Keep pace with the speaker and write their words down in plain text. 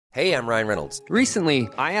Hey, I'm Ryan Reynolds. Recently,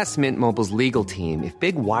 I asked Mint Mobile's legal team if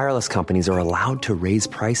big wireless companies are allowed to raise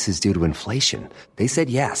prices due to inflation. They said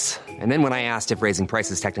yes. And then when I asked if raising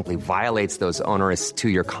prices technically violates those onerous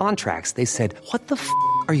two-year contracts, they said, "What the f***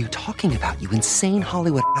 are you talking about, you insane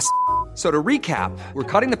Hollywood ass?" So to recap, we're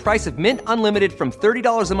cutting the price of Mint Unlimited from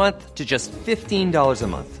 $30 a month to just $15 a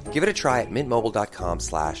month. Give it a try at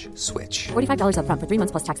mintmobile.com/switch. $45 up front for 3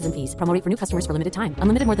 months plus taxes and fees. Promo rate for new customers for limited time.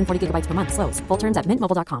 Unlimited more than 40 gigabytes per month. Slows full terms at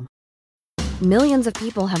mintmobile.com. Millions of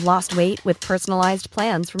people have lost weight with personalized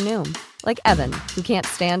plans from Noom. Like Evan, who can't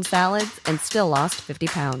stand salads and still lost 50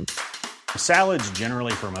 pounds. Salads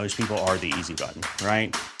generally for most people are the easy button,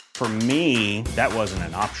 right? For me, that wasn't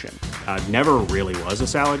an option. I never really was a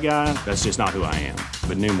salad guy. That's just not who I am.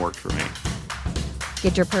 But Noom worked for me.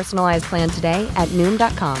 Get your personalized plan today at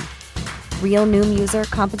Noom.com. Real Noom user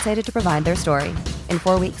compensated to provide their story. In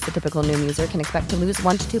 4 weeks, the typical Noom user can expect to lose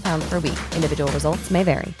 1 to 2 pounds per week. Individual results may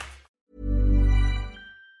vary.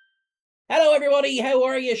 Hello everybody, how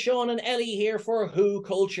are you? Sean and Ellie here for Who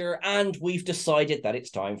Culture, and we've decided that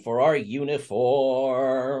it's time for our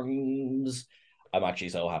uniforms. I'm actually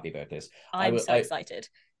so happy about this. I'm so excited.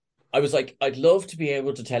 I was like, I'd love to be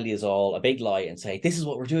able to tell you all a big lie and say, this is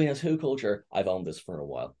what we're doing as Who Culture. I've owned this for a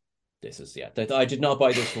while. This is, I did not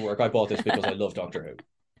buy this for work. I bought this because I love Doctor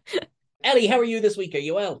Who. Ellie, how are you this week? Are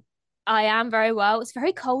you well? I am very well. It's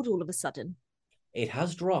very cold all of a sudden. It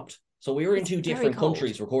has dropped. So we were in two different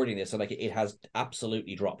countries recording this, and like it has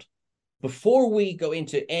absolutely dropped. Before we go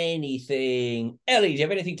into anything, Ellie, do you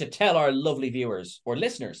have anything to tell our lovely viewers or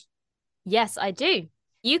listeners? Yes, I do.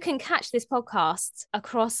 You can catch this podcast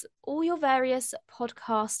across all your various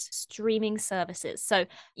podcast streaming services. So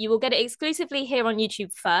you will get it exclusively here on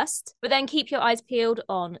YouTube first, but then keep your eyes peeled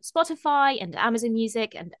on Spotify and Amazon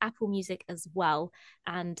Music and Apple Music as well.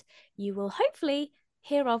 And you will hopefully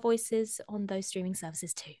hear our voices on those streaming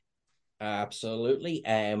services too. Absolutely.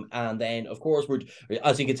 And then, of course,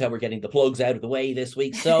 as you can tell, we're getting the plugs out of the way this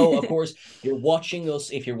week. So, of course, you're watching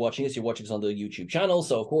us. If you're watching us on the YouTube channel.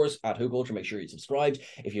 So, of course, at Who Culture, make sure you're subscribed.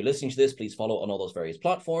 If you're listening to this, please follow on all those various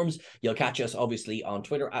platforms. You'll catch us, obviously, on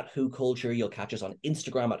Twitter at Who Culture. You'll catch us on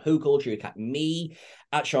Instagram at Who Culture. You'll catch me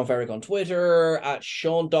at Sean Ferrick on Twitter, at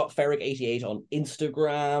Sean.Ferrick88 on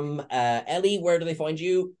Instagram. Ellie, where do they find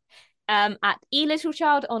you? At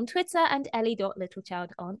eLittleChild on Twitter and Ellie.Littlechild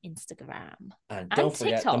on Instagram. And don't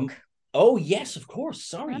forget TikTok. Oh, yes, of course.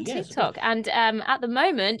 Sorry. And yes, TikTok. And at the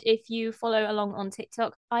moment, if you follow along on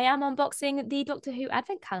TikTok, I am unboxing the Doctor Who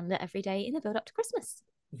Advent Calendar every day in the build up to Christmas.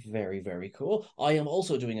 Very, very cool. I am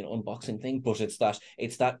also doing an unboxing thing, but it's that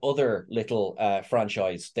other little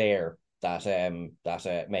franchise there that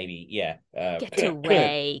maybe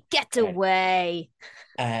get away.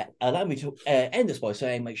 Allow me to end this by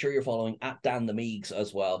saying make sure you're following at Dan the Meegs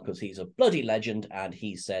as well, because he's a bloody legend, and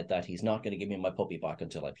he said that he's not going to give me my puppy back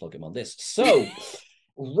until I plug him on this. So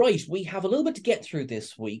right, we have a little bit to get through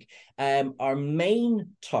this week. Our main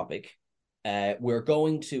topic, we're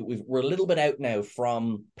a little bit out now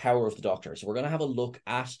from Power of the Doctor, so we're going to have a look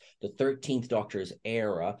at the 13th Doctor's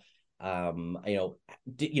era.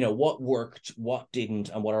 What worked, what didn't,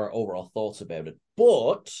 and what are our overall thoughts about it.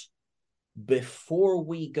 But before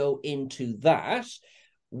we go into that,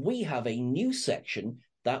 we have a new section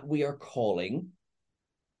that we are calling,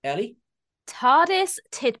 Ellie? TARDIS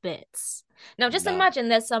Tidbits. Now, just imagine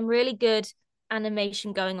there's some really good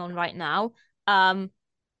animation going on right now. In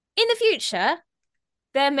the future,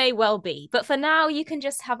 there may well be. But for now, you can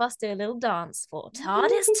just have us do a little dance for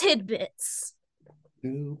TARDIS Tidbits.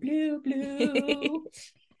 Blue, blue, blue.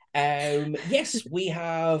 Yes, we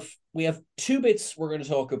have 2 bits we're going to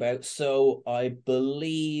talk about. So I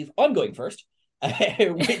believe I'm going first,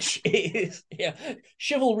 which is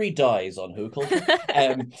chivalry dies on Who Culture.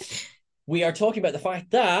 We are talking about the fact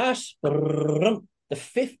that the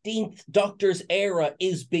 15th Doctor's era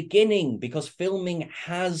is beginning because filming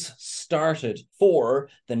has started for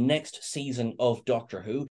the next season of Doctor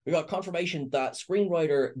Who. We got confirmation that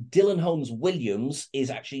screenwriter Dylan Holmes Williams is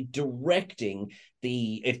actually directing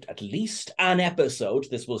at least an episode.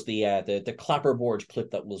 This was the clapperboard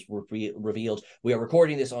clip that was revealed. We are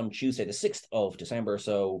recording this on Tuesday, the 6th of December.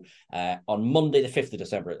 So on Monday, the 5th of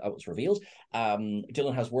December, that was revealed.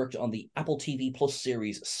 Dylan has worked on the Apple TV Plus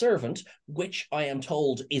series Servant, which I am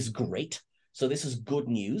told is great. So this is good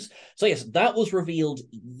news. So yes, that was revealed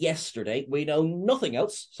yesterday. We know nothing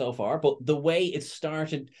else so far, but the way it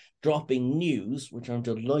started dropping news, which I'm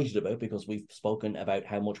delighted about because we've spoken about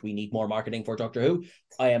how much we need more marketing for Doctor Who,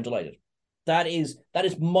 I am delighted. That is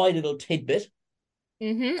my little tidbit.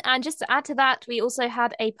 Mm-hmm. And just to add to that, we also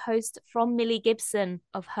had a post from Millie Gibson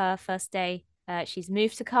of her first day. She's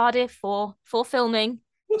moved to Cardiff for filming.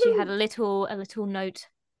 She had a little note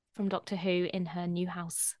from Doctor Who in her new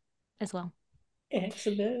house as well.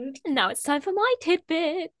 Excellent. Now it's time for my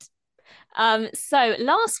tidbit. So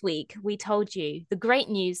last week we told you the great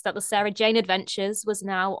news that the Sarah Jane Adventures was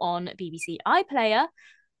now on BBC iPlayer.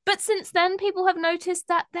 But since then, people have noticed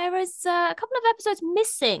that there is a couple of episodes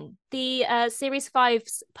missing. The Series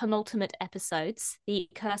 5's penultimate episodes, The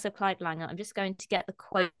Curse of Clyde Langer. I'm just going to get the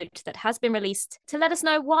quote that has been released to let us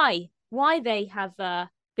know why they have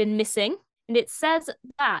been missing. And it says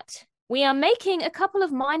that we are making a couple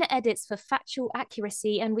of minor edits for factual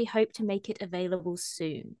accuracy, and we hope to make it available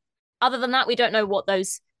soon. Other than that, we don't know what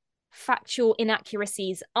those factual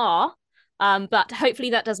inaccuracies are. But hopefully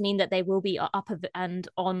that does mean that they will be up and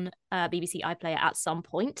on BBC iPlayer at some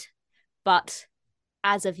point. But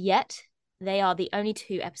as of yet, they are the only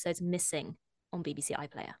 2 episodes missing on BBC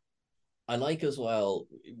iPlayer. I like as well,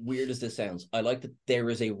 weird as this sounds, I like that there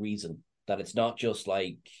is a reason, that it's not just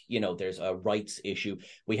like, there's a rights issue.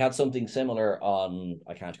 We had something similar on,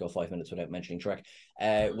 I can't go 5 minutes without mentioning Trek,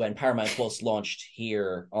 when Paramount Plus launched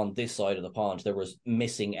here on this side of the pond, there was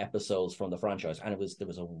missing episodes from the franchise, and there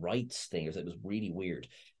was a rights thing. It was really weird.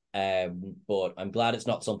 But I'm glad it's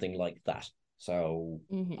not something like that. So,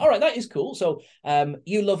 All right, that is cool. So,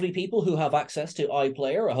 you lovely people who have access to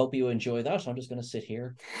iPlayer, I hope you enjoy that. I'm just going to sit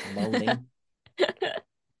here moaning.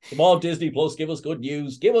 Come on, Disney Plus, give us good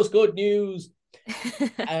news. Give us good news.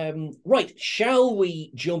 Right, shall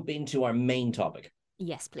we jump into our main topic?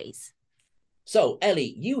 Yes, please. So,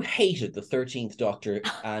 Ellie, you hated the 13th Doctor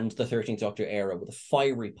and the 13th Doctor era with a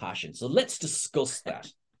fiery passion. So let's discuss that.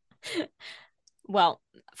 Well,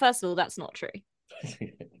 first of all, that's not true.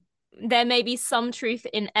 There may be some truth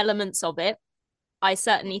in elements of it. I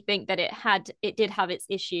certainly think that it did have its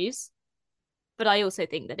issues, but I also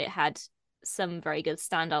think that it had some very good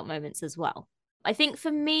standout moments as well. I think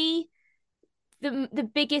for me, the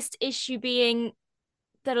biggest issue being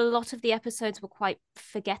that a lot of the episodes were quite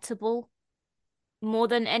forgettable more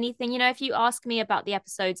than anything. If you ask me about the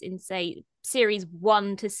episodes in, say, series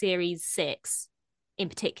 1 to series 6 in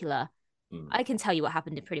particular, I can tell you what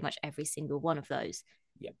happened in pretty much every single one of those.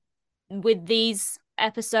 Yeah. With these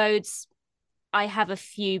episodes, I have a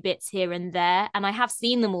few bits here and there, and I have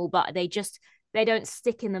seen them all, but they don't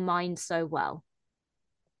stick in the mind so well.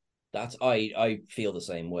 I feel the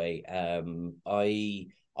same way. I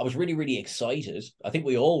was really, really excited. I think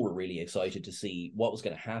we all were really excited to see what was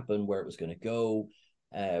going to happen, where it was going to go.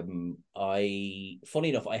 Funny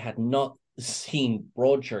enough, I had not seen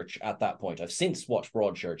Broadchurch at that point. I've since watched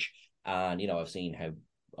Broadchurch, and I've seen how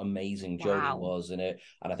amazing Jodie was in it,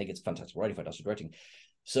 and I think it's fantastic writing, fantastic directing.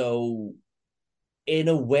 So, in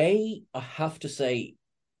a way, I have to say,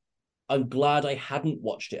 I'm glad I hadn't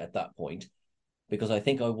watched it at that point, because I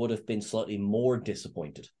think I would have been slightly more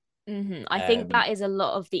disappointed. I think that is a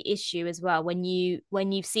lot of the issue as well. When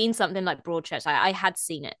you've seen something like Broadchurch, I had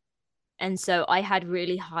seen it, and so I had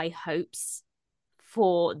really high hopes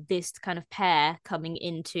for this kind of pair coming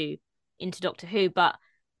into Doctor Who. But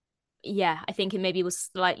yeah, I think it maybe was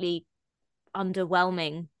slightly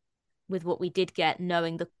underwhelming with what we did get,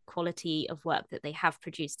 knowing the quality of work that they have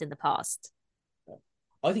produced in the past.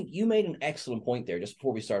 I think you made an excellent point there just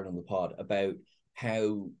before we started on the pod about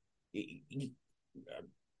how,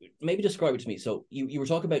 maybe describe it to me. So you were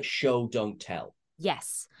talking about show, don't tell.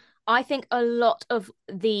 Yes. I think a lot of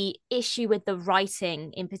the issue with the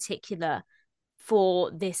writing in particular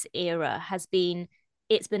for this era has been,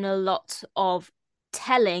 it's been a lot of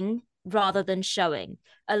telling rather than showing.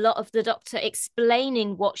 A lot of the Doctor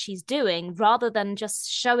explaining what she's doing rather than just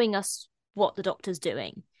showing us what the Doctor's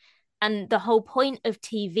doing. And the whole point of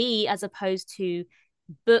TV, as opposed to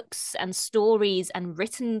books and stories and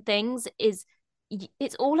written things, is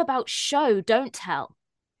it's all about show, don't tell.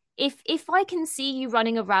 If I can see you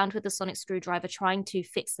running around with a sonic screwdriver trying to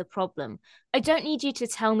fix the problem, I don't need you to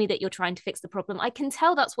tell me that you're trying to fix the problem. I can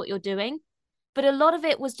tell that's what you're doing. But a lot of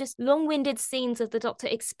it was just long-winded scenes of the Doctor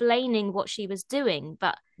explaining what she was doing.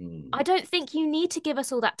 But I don't think you need to give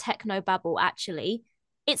us all that techno babble, actually.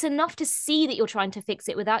 It's enough to see that you're trying to fix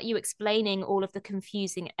it without you explaining all of the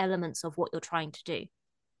confusing elements of what you're trying to do.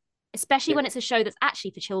 Especially when it's a show that's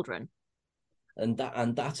actually for children. And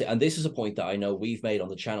that's it. And this is a point that I know we've made on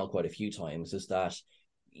the channel quite a few times, is that,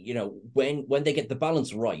 when they get the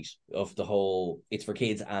balance right of the whole, it's for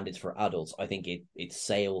kids and it's for adults, I think it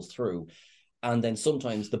sails through. And then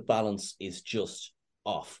sometimes the balance is just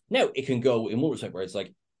off. Now, it can go in one respect where it's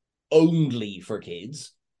like only for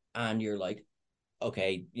kids, and you're like,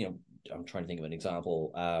 okay, I'm trying to think of an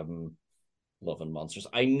example. Love and Monsters.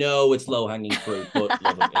 I know it's low-hanging fruit, but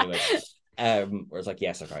love it anyway. Where it's like,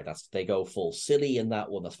 yes, okay, they go full silly in that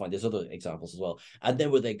one. That's fine. There's other examples as well. And then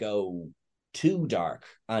where they go too dark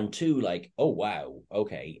and too like, oh wow,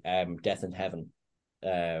 okay, Death in Heaven,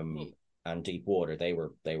 and Deep Water, they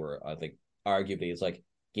were I think arguably, it's like,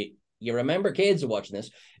 you remember kids are watching this.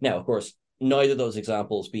 Now, of course, neither of those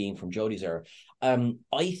examples being from Jodie's era.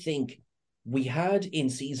 I think we had in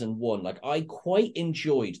season 1, like, I quite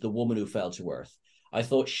enjoyed The Woman Who Fell to Earth. I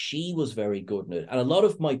thought she was very good in it. And a lot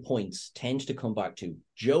of my points tend to come back to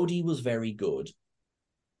Jodie was very good,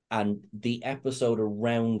 and the episode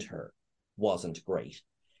around her wasn't great.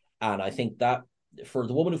 And I think that for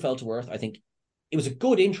The Woman Who Fell to Earth, I think it was a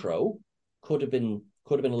good intro. Could have been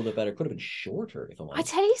a little bit better. Could have been shorter, if I'm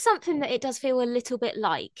honest. I tell you something that it does feel a little bit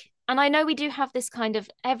like, and I know we do have this kind of,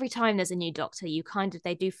 every time there's a new Doctor,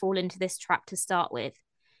 they do fall into this trap to start with,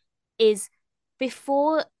 is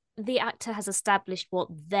before the actor has established what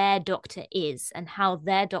their Doctor is and how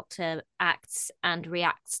their Doctor acts and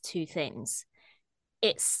reacts to things,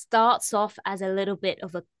 it starts off as a little bit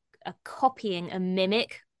of a copying, a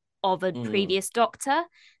mimic of a previous Doctor.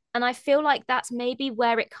 And I feel like that's maybe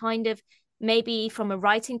where it kind of, maybe from a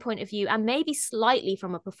writing point of view and maybe slightly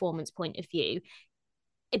from a performance point of view,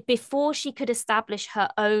 before she could establish her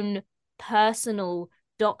own personal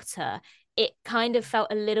Doctor, it kind of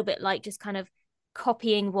felt a little bit like just kind of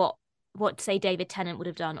copying what say David Tennant would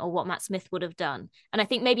have done or what Matt Smith would have done. And I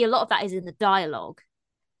think maybe a lot of that is in the dialogue.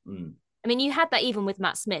 I mean, you had that even with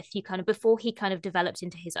Matt Smith. You kind of, before he kind of developed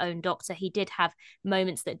into his own Doctor, he did have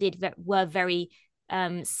moments that were very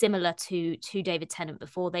similar to David Tennant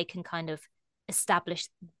before they can kind of establish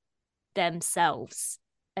themselves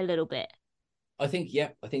a little bit. I think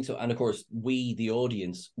so. And of course, we, the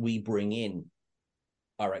audience, we bring in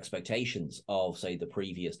our expectations of, say, the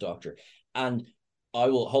previous Doctor. And I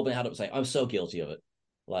will hold my hand up and say, I'm so guilty of it.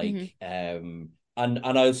 Like, and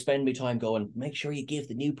I'll spend my time going, make sure you give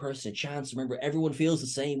the new person a chance. Remember, everyone feels the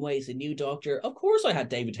same way. It's a new Doctor. Of course, I had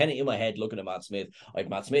David Tennant in my head looking at Matt Smith. I had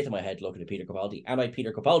Matt Smith in my head looking at Peter Capaldi. And I had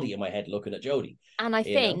Peter Capaldi in my head looking at Jodie. And I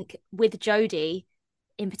think with Jodie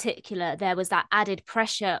in particular, there was that added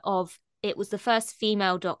pressure of, it was the first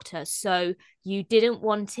female Doctor. So you didn't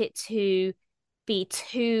want it to be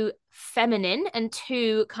too feminine and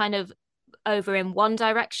too kind of over in one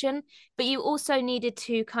direction. But you also needed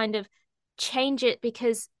to kind of change it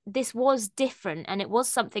because this was different and it was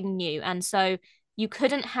something new. And so you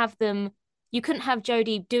couldn't have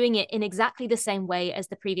Jodie doing it in exactly the same way as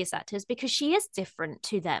the previous actors, because she is different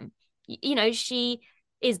to them. You know, she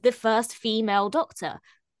is the first female Doctor.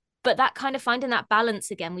 But that kind of finding that balance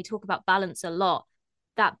again, we talk about balance a lot,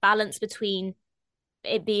 that balance between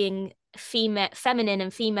it being feminine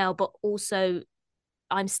and female, but also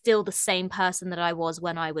I'm still the same person that I was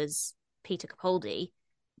when I was Peter Capaldi.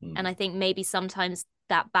 And I think maybe sometimes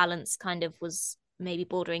that balance kind of was maybe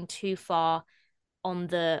bordering too far on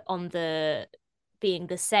the being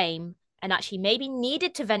the same, and actually maybe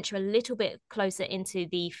needed to venture a little bit closer into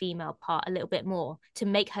the female part a little bit more to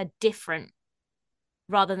make her different,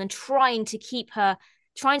 rather than trying to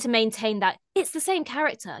maintain that it's the same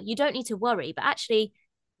character, you don't need to worry. But actually,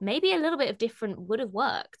 maybe a little bit of different would have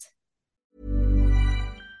worked.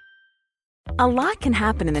 A lot can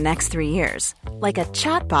happen in the next 3 years. Like a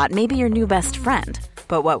chatbot may be your new best friend.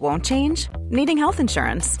 But what won't change? Needing health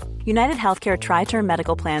insurance. United Healthcare Tri-Term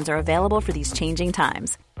Medical Plans are available for these changing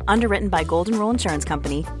times. Underwritten by Golden Rule Insurance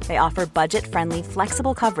Company, they offer budget-friendly,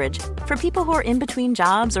 flexible coverage for people who are in between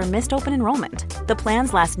jobs or missed open enrollment. The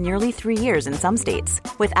plans last nearly 3 years in some states,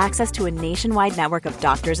 with access to a nationwide network of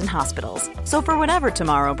doctors and hospitals. So for whatever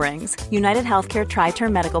tomorrow brings, United Healthcare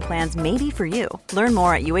Tri-Term Medical Plans may be for you. Learn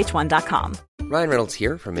more at uh1.com. Ryan Reynolds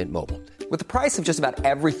here from Mint Mobile. With the price of just about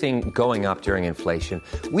everything going up during inflation,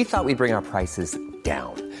 we thought we'd bring our prices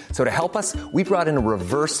down. So to help us, we brought in a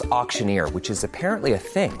reverse auctioneer, which is apparently a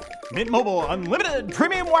thing. Mint Mobile Unlimited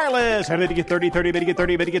Premium Wireless. How to get 30, 30, bit to get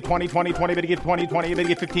 30, bit to get 20, 20, 20, bit to get 20, 20, bit to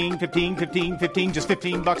get 15, 15, 15, 15, just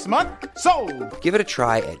 $15 a month? Sold! Give it a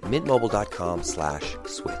try at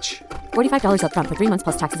mintmobile.com/switch. $45 up front for 3 months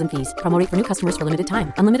plus taxes and fees. Promo rate for new customers for limited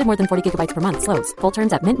time. Unlimited more than 40 gigabytes per month. Slows full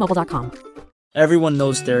terms at mintmobile.com. Everyone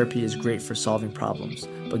knows therapy is great for solving problems,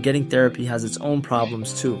 but getting therapy has its own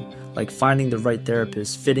problems too, like finding the right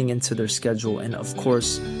therapist, fitting into their schedule, and of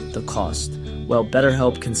course, the cost. Well,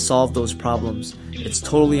 BetterHelp can solve those problems. It's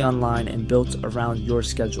totally online and built around your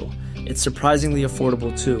schedule. It's surprisingly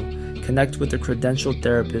affordable too. Connect with a credentialed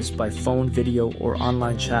therapist by phone, video, or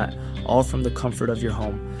online chat, all from the comfort of your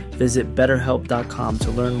home. Visit BetterHelp.com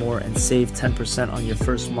to learn more and save 10% on your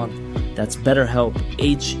first month. That's BetterHelp,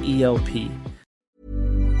 H-E-L-P.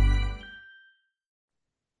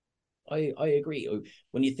 I agree.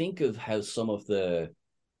 When you think of how even some of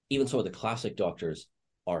the classic Doctors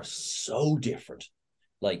are so different.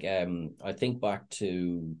 Like, I think back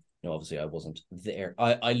to, obviously I wasn't there.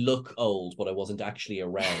 I look old, but I wasn't actually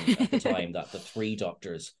around at the time that the Three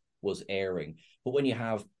Doctors was airing. But when you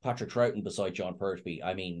have Patrick Troughton beside John Pertwee,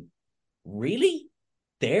 I mean, really?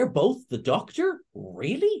 They're both the Doctor?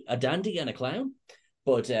 Really? A dandy and a clown?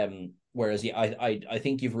 But whereas, yeah, I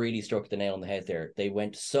think you've really struck the nail on the head there. They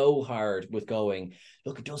went so hard with going,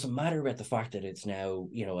 look, it doesn't matter about the fact that it's now,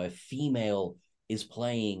 a female is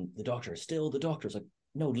playing the Doctor. Still, the Doctor's like,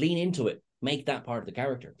 no, lean into it. Make that part of the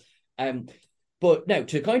character. But now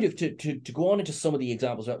to kind of to go on into some of the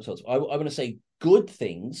examples of episodes, I want to say good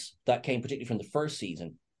things that came particularly from the first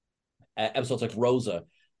season. Episodes like Rosa.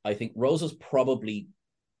 I think Rosa's probably,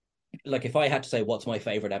 like, if I had to say what's my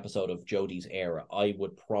favorite episode of Jodie's era, I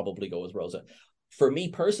would probably go with Rosa. For me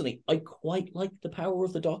personally, I quite like the power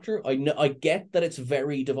of the Doctor. I get that it's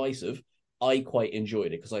very divisive. I quite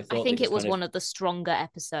enjoyed it because I think it was one of the stronger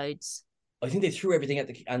episodes. I think they threw everything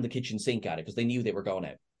at the kitchen sink at it because they knew they were going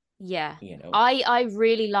out. Yeah, I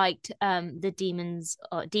really liked the Demons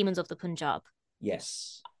of the Punjab.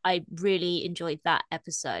 Yes, I really enjoyed that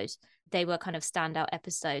episode. They were kind of standout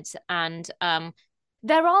episodes, and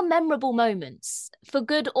there are memorable moments for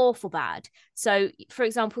good or for bad. So, for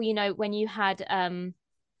example, when you had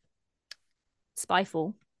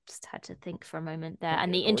Spyfall, just had to think for a moment there,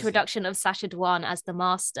 and the introduction of Sacha Dhawan as the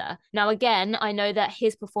Master. Now, again, I know that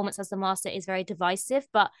his performance as the Master is very divisive,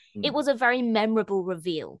 but it was a very memorable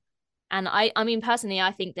reveal. And I mean, personally,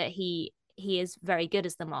 I think that he is very good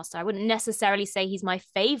as the Master. I wouldn't necessarily say he's my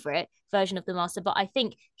favorite version of the Master, but I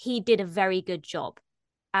think he did a very good job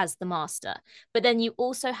as the Master. But then you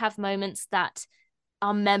also have moments that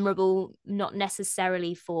are memorable, not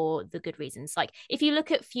necessarily for the good reasons. Like, if you look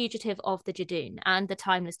at Fugitive of the Jadoon and The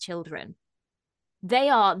Timeless Children, they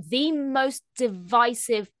are the most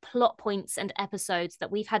divisive plot points and episodes that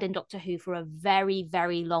we've had in Doctor Who for a very,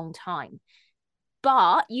 very long time.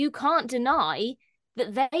 But you can't deny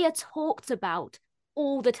that they are talked about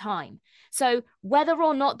all the time. So whether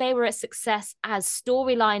or not they were a success as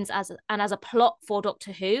storylines and as a plot for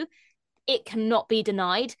Doctor Who, it cannot be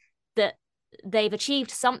denied that they've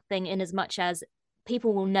achieved something, in as much as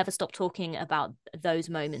people will never stop talking about those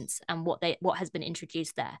moments and what has been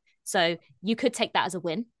introduced there. So you could take that as a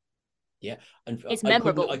win. Yeah, and it's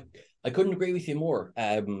memorable. I couldn't agree with you more.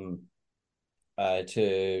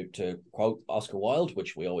 To quote Oscar Wilde,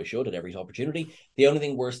 which we always should at every opportunity, the only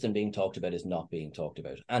thing worse than being talked about is not being talked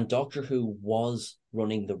about. And Doctor Who was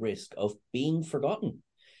running the risk of being forgotten.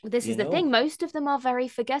 This is the thing. Most of them are very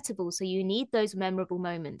forgettable, so you need those memorable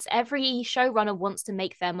moments. Every showrunner wants to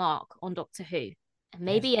make their mark on Doctor Who, and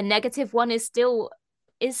maybe a negative one is still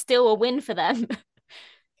a win for them.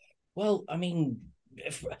 Well, I mean,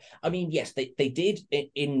 yes, they did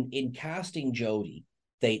in casting Jodie.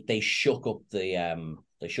 They shook up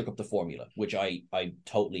the formula, which I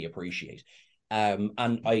totally appreciate. And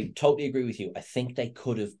I totally agree with you. I think they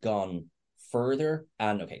could have gone further.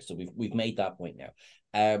 And okay, so we've made that point now.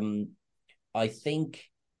 I think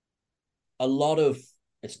a lot of,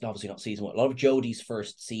 it's obviously not season one, a lot of Jodie's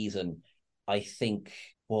first season, I think,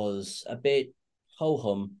 was a bit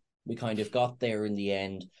ho-hum. We kind of got there in the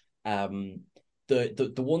end.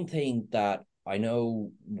 The one thing that I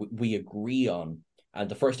know we agree on, and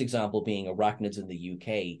the first example being arachnids in the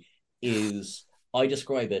UK, is I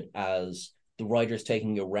describe it as the writers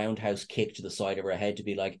taking a roundhouse kick to the side of her head to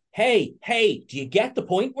be like, hey, do you get the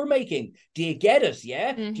point we're making? Do you get it?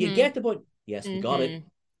 Yeah? Mm-hmm. Do you get the point? Yes, we got it.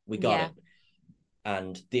 We got it.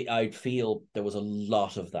 And I feel there was a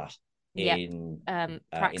lot of that in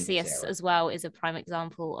Praxius as well is a prime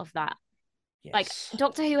example of that. Yes. Like,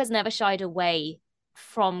 Doctor Who has never shied away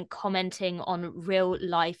from commenting on real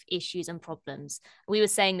life issues and problems. We were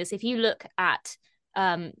saying this, if you look at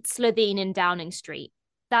Slitheen in Downing Street,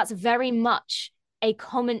 that's very much a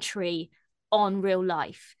commentary on real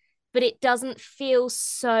life, but it doesn't feel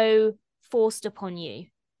so forced upon you.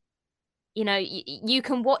 You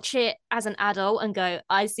can watch it as an adult and go,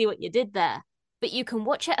 I see what you did there. But you can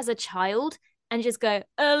watch it as a child and just go,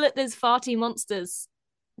 oh, look, there's farty monsters.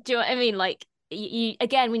 Do you know what I mean? Like,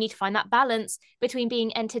 again, we need to find that balance between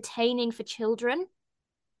being entertaining for children,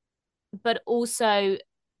 but also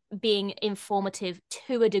being informative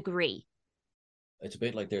to a degree. It's a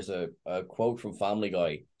bit like there's a quote from Family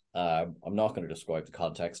Guy. I'm not going to describe the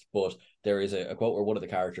context, but there is a quote where one of the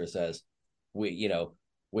characters says, we know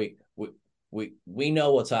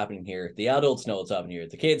what's happening here. The adults know what's happening here.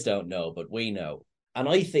 The kids don't know, but we know. And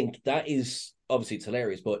I think that is, obviously it's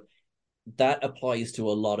hilarious, but that applies to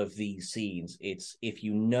a lot of these scenes. It's if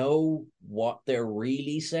you know what they're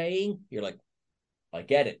really saying, you're like, I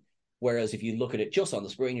get it. Whereas if you look at it just on the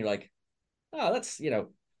screen, you're like, oh,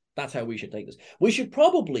 that's how we should take this. We should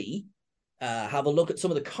probably have a look at some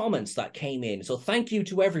of the comments that came in. So thank you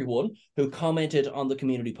to everyone who commented on the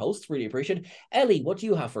community posts. Really appreciate it. Ellie, what do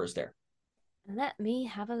you have first there? Let me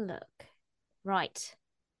have a look. Right.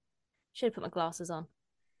 Should have put my glasses on.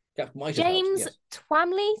 James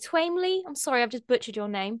Twamley. I'm sorry, I've just butchered your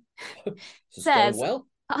name. Says, well.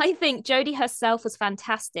 I think Jodie herself was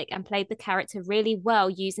fantastic and played the character really well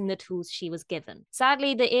using the tools she was given.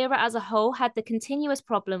 Sadly, the era as a whole had the continuous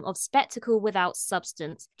problem of spectacle without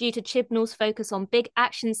substance due to Chibnall's focus on big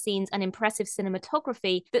action scenes and impressive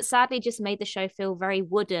cinematography that sadly just made the show feel very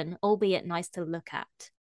wooden, albeit nice to look at.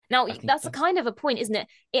 Now, that's a kind of a point, isn't it?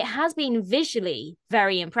 It has been visually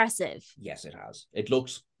very impressive. Yes, it has. It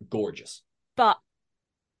looks gorgeous. But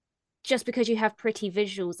just because you have pretty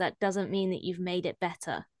visuals, that doesn't mean that you've made it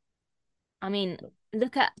better. I mean,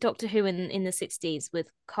 look at Doctor Who in the 60s with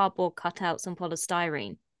cardboard cutouts and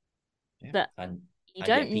polystyrene. Yeah. But you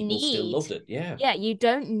don't need... still loved it, yeah. Yeah, you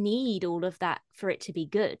don't need all of that for it to be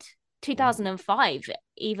good. 2005,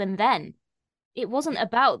 even then, it wasn't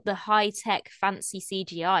about the high-tech fancy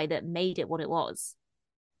CGI that made it what it was.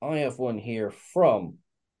 I have one here from,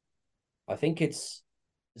 I think it's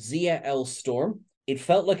Zia L. Storm. It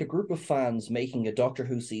felt like a group of fans making a Doctor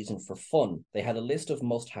Who season for fun. They had a list of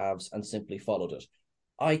must-haves and simply followed it.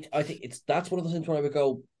 I think that's one of the things where I would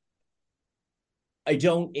go, I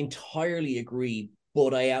don't entirely agree,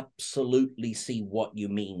 but I absolutely see what you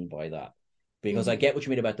mean by that. Because I get what you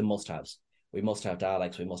mean about the must-haves. We must have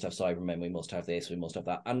Daleks, we must have Cybermen, we must have this, we must have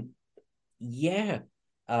that. And yeah,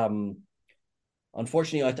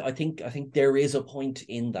 unfortunately, I think there is a point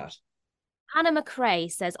in that. Hannah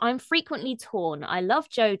McRae says, I'm frequently torn. I love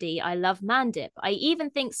Jodie. I love Mandip. I even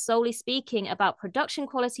think, solely speaking about production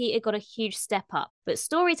quality, it got a huge step up. But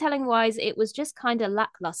storytelling-wise, it was just kind of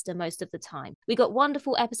lackluster most of the time. We got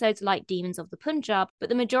wonderful episodes like Demons of the Punjab, but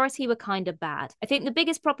the majority were kind of bad. I think the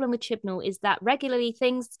biggest problem with Chibnall is that regularly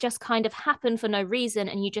things just kind of happen for no reason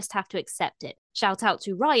and you just have to accept it. Shout out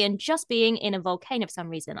to Ryan just being in a volcano for some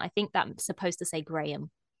reason. I think that's supposed to say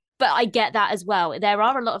Graham. But I get that as well. There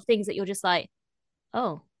are a lot of things that you're just like,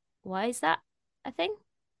 oh, why is that a thing?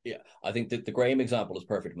 Yeah, I think that the Graham example is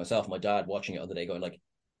perfect. Myself, my dad watching it the other day going like,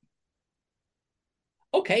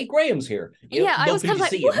 okay, Graham's here. Yeah, I was kind of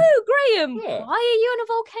like, woohoo, Graham! Yeah. Why are you in a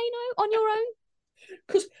volcano on your own?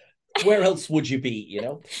 Because where else would you be,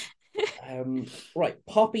 Right,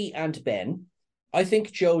 Poppy and Ben. I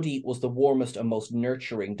think Jodie was the warmest and most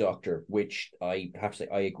nurturing Doctor, which I have to say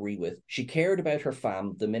I agree with. She cared about her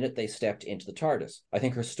fam the minute they stepped into the TARDIS. I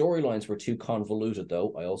think her storylines were too convoluted,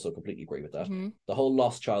 though. I also completely agree with that. Mm-hmm. The whole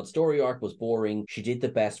Lost Child story arc was boring. She did the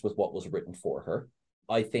best with what was written for her.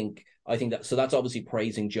 I think that, so that's obviously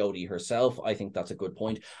praising Jodie herself. I think that's a good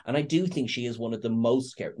point. And I do think she is one of the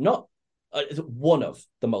most one of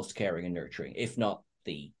the most caring and nurturing, if not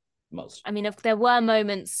the most. I mean, if there were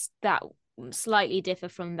moments that slightly differ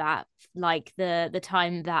from that, like the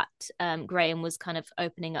time that Graham was kind of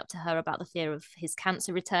opening up to her about the fear of his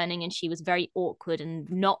cancer returning, and she was very awkward and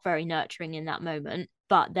not very nurturing in that moment.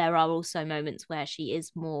 But there are also moments where she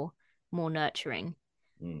is more nurturing.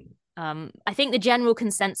 I think the general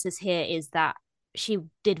consensus here is that she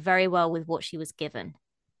did very well with what she was given,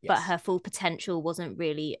 but her full potential wasn't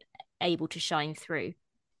really able to shine through.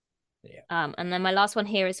 Yeah. And then my last one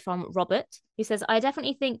here is from Robert, who says, I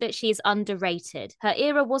definitely think that she is underrated. Her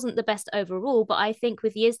era wasn't the best overall, but I think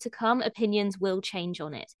with years to come, opinions will change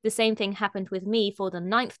on it. The same thing happened with me for the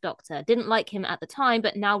 9th Doctor. Didn't like him at the time,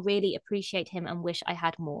 but now really appreciate him and wish I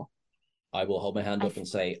had more. I will hold my hand up and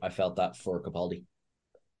say I felt that for Capaldi.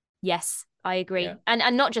 Yes, I agree. Yeah.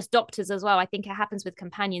 And not just Doctors as well. I think it happens with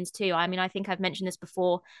companions too. I mean, I think I've mentioned this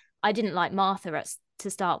before. I didn't like Martha to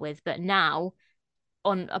start with, but now,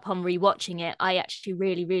 upon rewatching it, I actually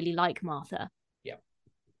really, really like Martha.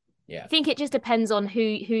 Yeah. I think it just depends on who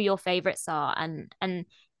your favorites are, and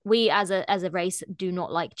we as a race do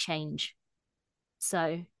not like change,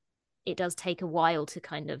 so it does take a while to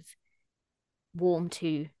kind of warm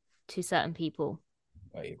to certain people.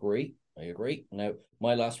 I agree. Now,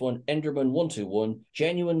 my last one, Enderman 121,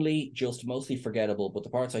 genuinely just mostly forgettable, but the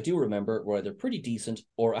parts I do remember were either pretty decent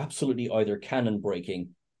or absolutely either canon breaking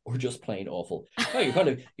or just plain awful.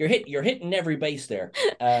 Oh, you're hitting every base there.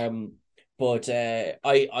 But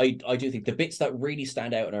I do think the bits that really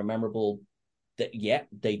stand out and are memorable,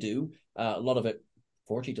 they do. A lot of it,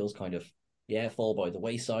 fortunately, does kind of fall by the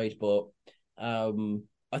wayside. But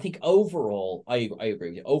I think overall, I agree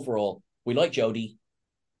with you. Overall, we like Jodie.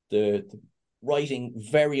 the writing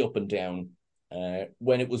very up and down.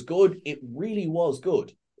 When it was good, it really was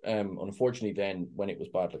good. Unfortunately, then when it was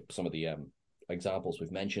bad, like some of the examples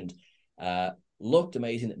we've mentioned, looked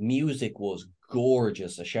amazing. The music was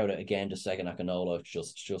gorgeous. A shout out again to Sega Nakanola.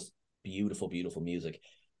 Just beautiful, beautiful music.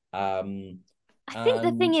 I think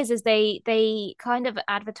the thing is they kind of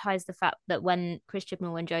advertised the fact that when Chris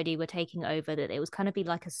Chibnall and Jodie were taking over, that it was kind of be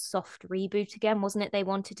like a soft reboot again, wasn't it? They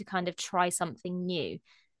wanted to kind of try something new,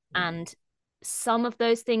 and some of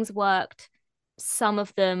those things worked. Some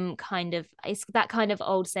of them it's that kind of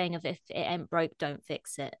old saying of if it ain't broke, don't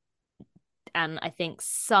fix it. And I think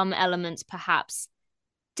some elements perhaps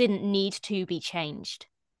didn't need to be changed.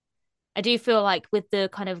 I do feel like with the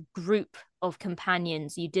kind of group of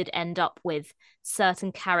companions, you did end up with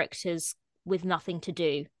certain characters with nothing to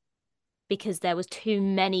do because there was too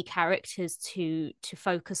many characters to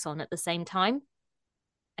focus on at the same time.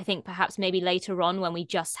 I think perhaps maybe later on when we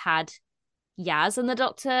just had Yaz and the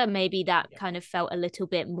Doctor, maybe that kind of felt a little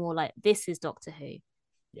bit more like this is Doctor Who.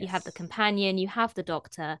 Yes. You have the companion, you have the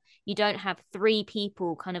Doctor. You don't have three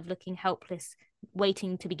people kind of looking helpless,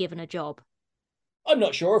 waiting to be given a job. I'm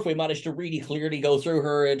not sure if we managed to really clearly go through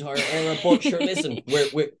her entire era, but sure, listen,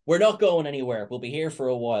 we're not going anywhere. We'll be here for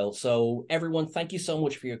a while. So everyone, thank you so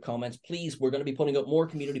much for your comments. Please, we're going to be putting up more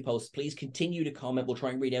community posts. Please continue to comment. We'll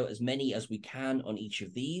try and read out as many as we can on each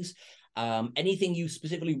of these. Anything you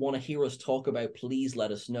specifically want to hear us talk about, please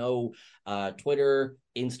let us know. Twitter,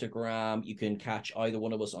 Instagram, you can catch either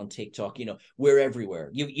one of us on TikTok. You know, we're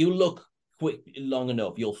everywhere. You look quick long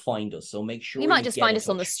enough, you'll find us. So make sure you might just find us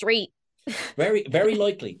on the street. Very, very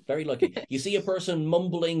likely. Very likely. You see a person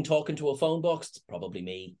mumbling, talking to a phone box, it's probably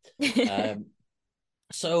me.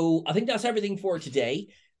 So I think that's everything for today.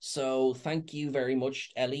 So thank you very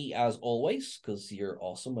much, Ellie, as always, because you're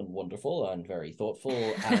awesome and wonderful and very thoughtful,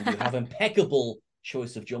 and you have impeccable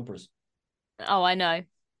choice of jumpers. Oh, I know.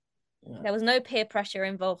 Yeah. There was no peer pressure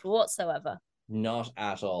involved whatsoever. Not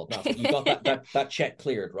at all. You got that check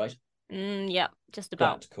cleared, right? Yeah, just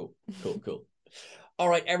about. Cool. All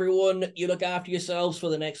right, everyone, you look after yourselves for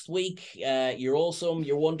the next week. You're awesome.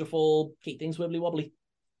 You're wonderful. Keep things wibbly wobbly.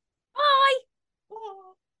 Bye.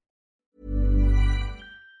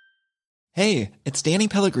 Hey, it's Danny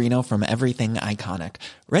Pellegrino from Everything Iconic.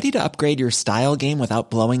 Ready to upgrade your style game without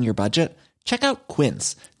blowing your budget? Check out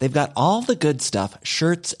Quince. They've got all the good stuff,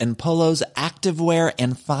 shirts and polos, activewear,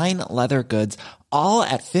 and fine leather goods, all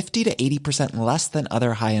at 50 to 80% less than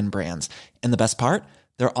other high-end brands. And the best part?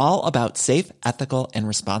 They're all about safe, ethical, and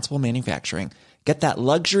responsible manufacturing. Get that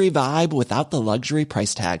luxury vibe without the luxury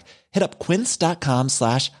price tag. Hit up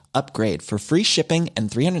quince.com/upgrade for free shipping and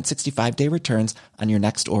 365-day returns on your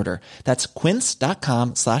next order. That's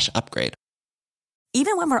quince.com/upgrade.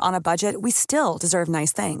 Even when we're on a budget, we still deserve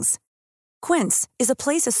nice things. Quince is a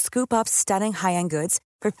place to scoop up stunning high-end goods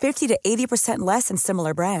for 50 to 80% less than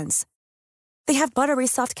similar brands. They have buttery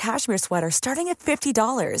soft cashmere sweaters starting at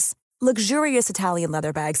 $50, luxurious Italian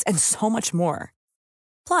leather bags, and so much more.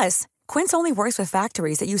 Plus, Quince only works with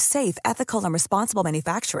factories that use safe, ethical, and responsible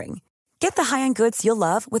manufacturing. Get the high-end goods you'll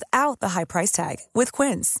love without the high price tag with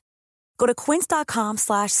Quince. Go to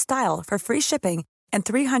quince.com/style for free shipping and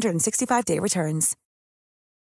 365-day returns.